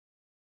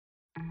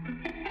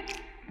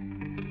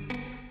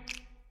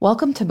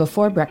Welcome to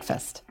Before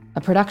Breakfast, a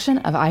production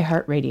of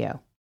iHeartRadio.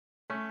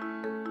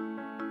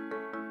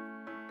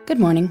 Good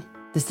morning,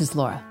 this is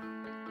Laura.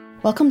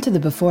 Welcome to the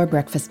Before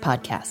Breakfast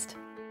podcast.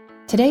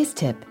 Today's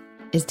tip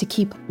is to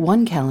keep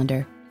one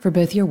calendar for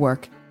both your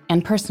work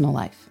and personal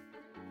life.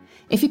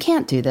 If you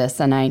can't do this,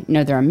 and I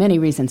know there are many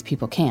reasons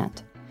people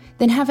can't,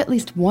 then have at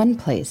least one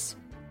place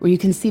where you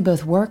can see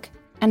both work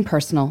and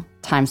personal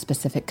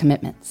time-specific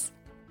commitments.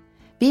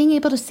 Being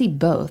able to see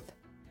both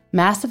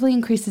massively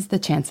increases the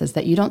chances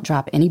that you don't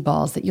drop any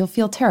balls that you'll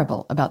feel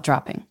terrible about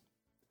dropping.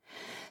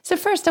 So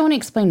first, I want to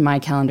explain my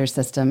calendar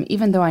system,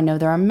 even though I know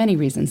there are many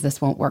reasons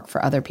this won't work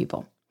for other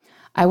people.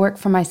 I work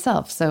for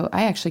myself, so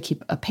I actually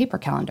keep a paper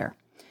calendar.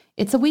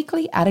 It's a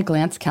weekly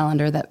at-a-glance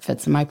calendar that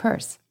fits in my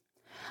purse.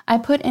 I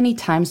put any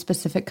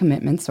time-specific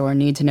commitments or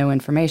need-to-know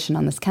information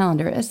on this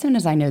calendar as soon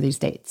as I know these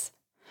dates.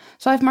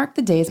 So I've marked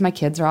the days my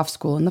kids are off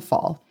school in the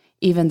fall,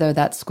 even though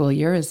that school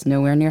year is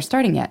nowhere near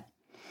starting yet.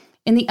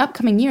 In the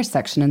upcoming year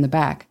section in the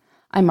back,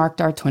 I marked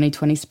our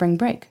 2020 spring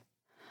break.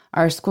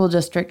 Our school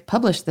district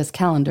published this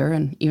calendar,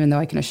 and even though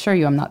I can assure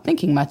you I'm not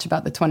thinking much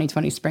about the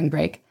 2020 spring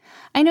break,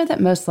 I know that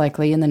most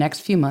likely in the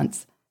next few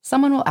months,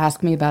 someone will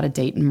ask me about a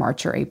date in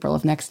March or April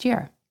of next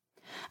year.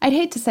 I'd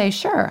hate to say,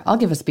 sure, I'll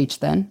give a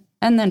speech then,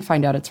 and then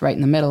find out it's right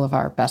in the middle of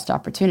our best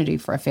opportunity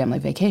for a family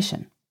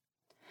vacation.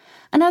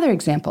 Another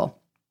example,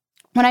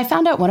 when I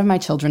found out one of my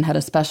children had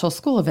a special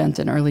school event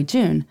in early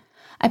June,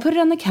 I put it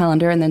on the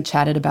calendar and then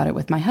chatted about it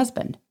with my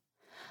husband.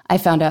 I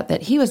found out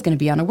that he was going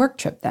to be on a work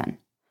trip then,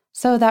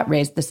 so that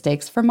raised the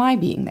stakes for my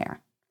being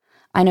there.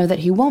 I know that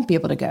he won't be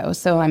able to go,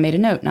 so I made a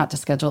note not to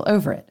schedule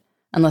over it,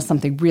 unless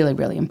something really,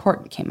 really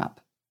important came up.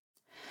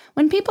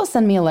 When people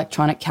send me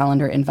electronic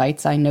calendar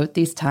invites, I note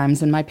these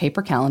times in my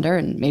paper calendar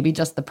and maybe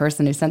just the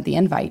person who sent the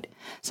invite,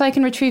 so I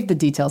can retrieve the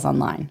details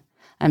online.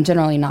 I'm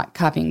generally not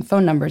copying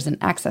phone numbers and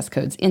access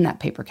codes in that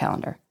paper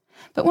calendar.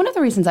 But one of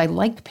the reasons I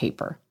like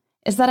paper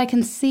is that I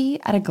can see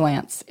at a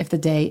glance if the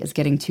day is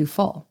getting too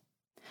full.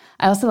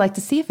 I also like to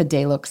see if a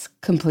day looks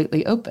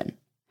completely open.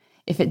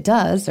 If it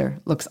does, or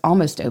looks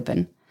almost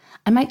open,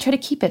 I might try to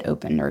keep it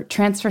open or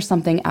transfer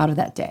something out of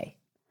that day.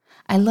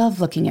 I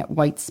love looking at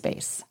white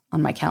space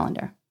on my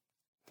calendar.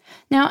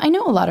 Now, I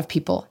know a lot of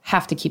people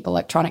have to keep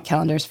electronic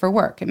calendars for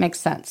work. It makes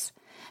sense.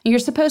 You're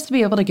supposed to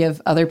be able to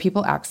give other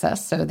people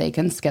access so they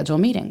can schedule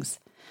meetings.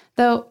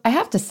 Though I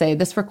have to say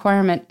this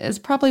requirement is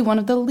probably one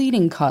of the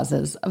leading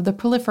causes of the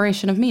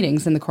proliferation of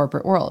meetings in the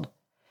corporate world.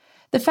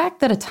 The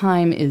fact that a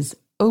time is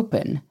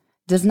open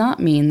does not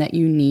mean that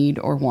you need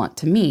or want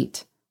to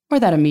meet, or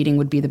that a meeting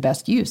would be the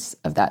best use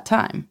of that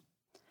time.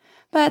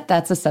 But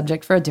that's a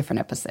subject for a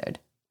different episode.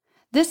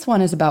 This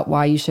one is about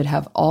why you should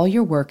have all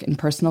your work and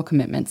personal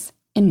commitments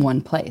in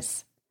one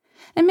place.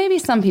 And maybe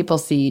some people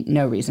see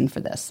no reason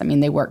for this. I mean,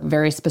 they work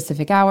very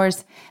specific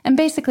hours and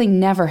basically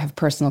never have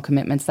personal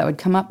commitments that would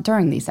come up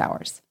during these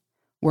hours.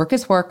 Work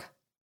is work,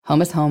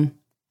 home is home,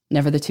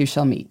 never the two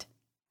shall meet.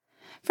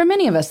 For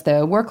many of us,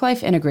 though,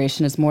 work-life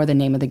integration is more the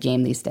name of the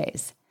game these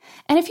days.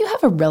 And if you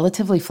have a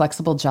relatively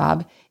flexible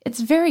job, it's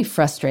very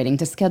frustrating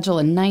to schedule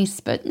a nice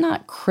but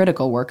not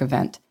critical work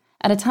event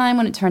at a time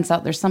when it turns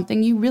out there's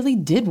something you really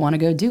did want to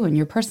go do in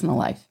your personal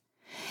life.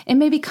 It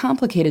may be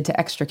complicated to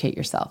extricate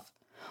yourself,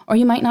 or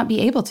you might not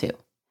be able to,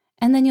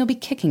 and then you'll be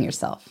kicking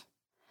yourself.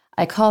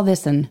 I call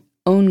this an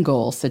own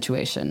goal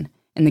situation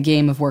in the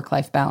game of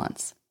work-life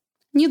balance.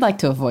 You'd like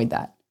to avoid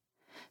that.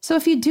 So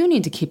if you do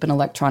need to keep an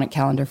electronic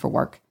calendar for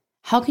work,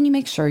 how can you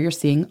make sure you're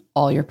seeing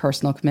all your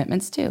personal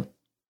commitments too?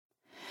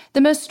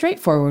 The most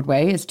straightforward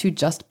way is to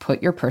just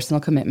put your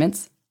personal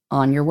commitments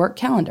on your work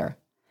calendar.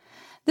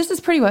 This is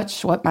pretty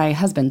much what my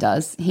husband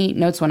does. He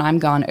notes when I'm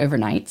gone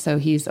overnight, so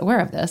he's aware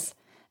of this.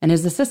 And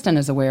his assistant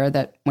is aware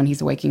that when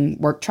he's making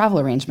work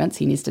travel arrangements,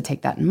 he needs to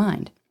take that in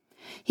mind.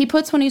 He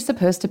puts when he's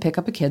supposed to pick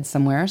up a kid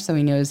somewhere, so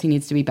he knows he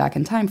needs to be back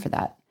in time for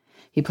that.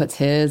 He puts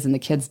his and the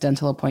kids'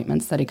 dental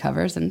appointments that he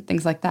covers and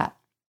things like that.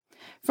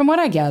 From what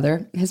I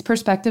gather, his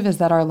perspective is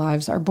that our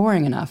lives are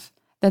boring enough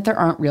that there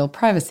aren't real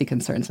privacy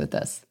concerns with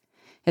this.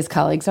 His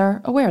colleagues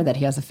are aware that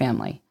he has a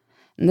family.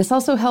 And this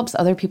also helps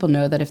other people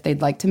know that if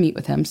they'd like to meet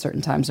with him,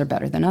 certain times are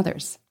better than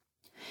others.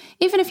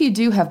 Even if you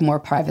do have more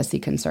privacy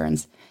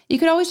concerns, you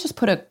could always just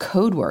put a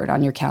code word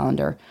on your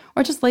calendar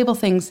or just label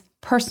things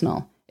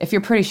personal if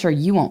you're pretty sure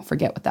you won't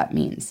forget what that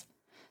means.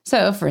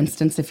 So, for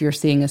instance, if you're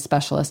seeing a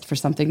specialist for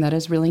something that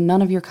is really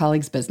none of your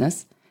colleagues'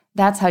 business,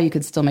 that's how you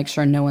could still make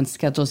sure no one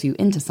schedules you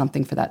into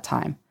something for that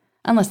time,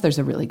 unless there's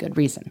a really good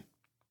reason.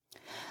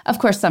 Of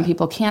course, some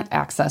people can't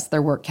access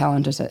their work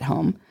calendars at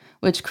home,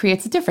 which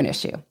creates a different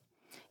issue.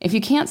 If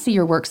you can't see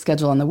your work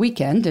schedule on the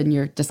weekend and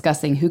you're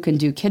discussing who can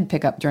do kid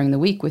pickup during the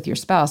week with your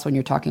spouse when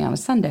you're talking on a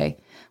Sunday,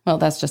 well,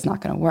 that's just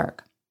not going to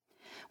work.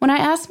 When I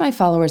asked my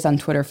followers on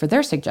Twitter for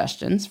their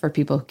suggestions for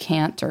people who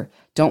can't or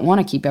don't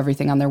want to keep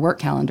everything on their work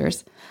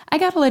calendars, I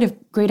got a lot of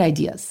great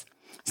ideas.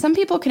 Some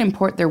people can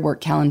import their work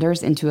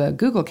calendars into a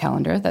Google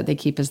Calendar that they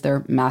keep as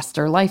their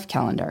master life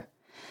calendar.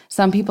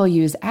 Some people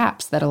use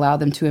apps that allow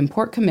them to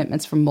import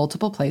commitments from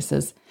multiple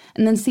places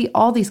and then see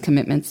all these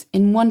commitments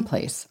in one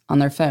place on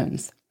their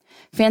phones.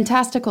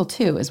 Fantastical,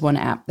 too, is one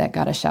app that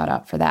got a shout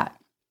out for that.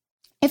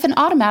 If an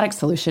automatic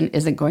solution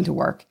isn't going to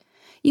work,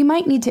 you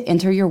might need to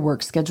enter your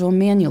work schedule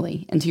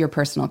manually into your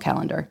personal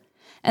calendar,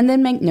 and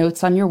then make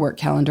notes on your work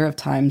calendar of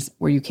times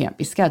where you can't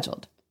be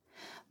scheduled.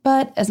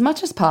 But as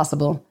much as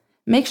possible,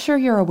 make sure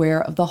you're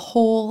aware of the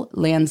whole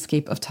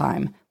landscape of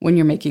time when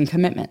you're making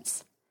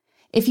commitments.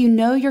 If you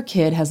know your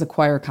kid has a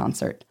choir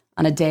concert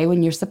on a day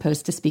when you're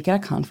supposed to speak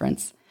at a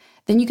conference,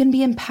 then you can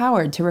be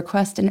empowered to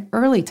request an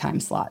early time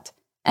slot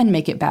and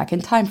make it back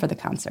in time for the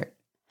concert.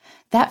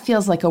 That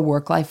feels like a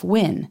work-life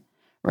win,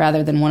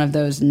 rather than one of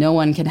those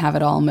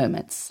no-one-can-have-it-all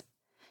moments.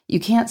 You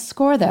can't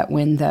score that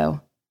win,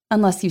 though,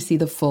 unless you see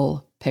the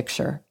full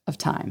picture of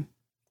time.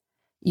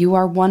 You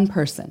are one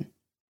person.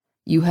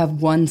 You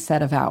have one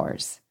set of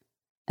hours.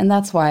 And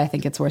that's why I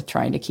think it's worth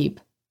trying to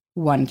keep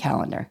one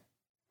calendar.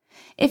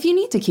 If you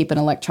need to keep an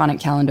electronic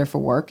calendar for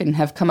work and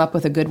have come up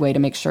with a good way to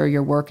make sure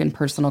your work and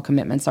personal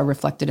commitments are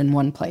reflected in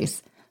one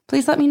place,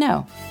 please let me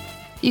know.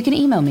 You can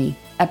email me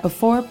at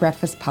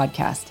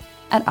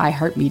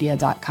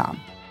beforebreakfastpodcast@iheartmedia.com.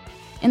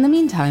 In the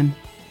meantime,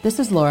 this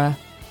is Laura.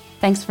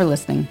 Thanks for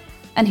listening,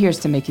 and here's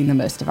to making the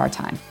most of our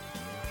time.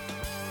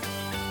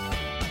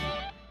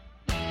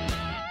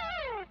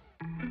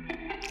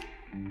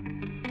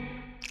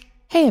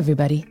 Hey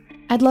everybody,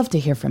 I'd love to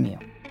hear from you.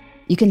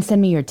 You can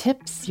send me your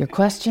tips, your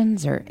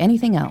questions, or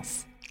anything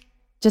else.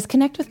 Just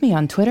connect with me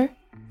on Twitter,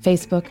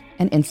 Facebook,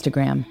 and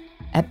Instagram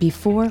at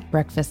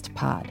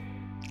BeforeBreakfastPod.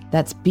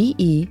 That's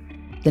BE,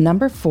 the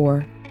number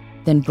 4,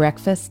 then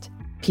breakfast,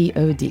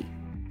 POD.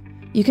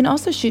 You can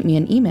also shoot me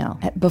an email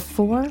at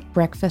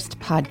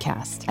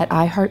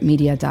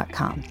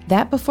beforebreakfastpodcast@iheartmedia.com.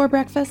 That Before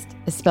Breakfast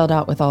is spelled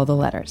out with all the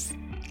letters.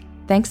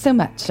 Thanks so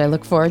much. I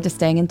look forward to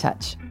staying in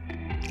touch.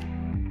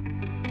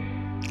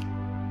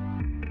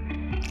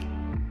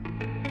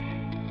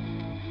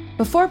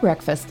 Before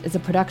Breakfast is a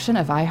production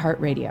of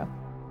iHeartRadio.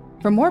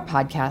 For more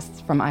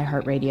podcasts from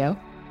iHeartRadio,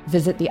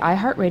 visit the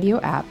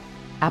iHeartRadio app,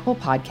 Apple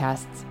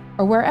Podcasts,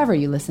 or wherever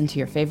you listen to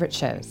your favorite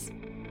shows.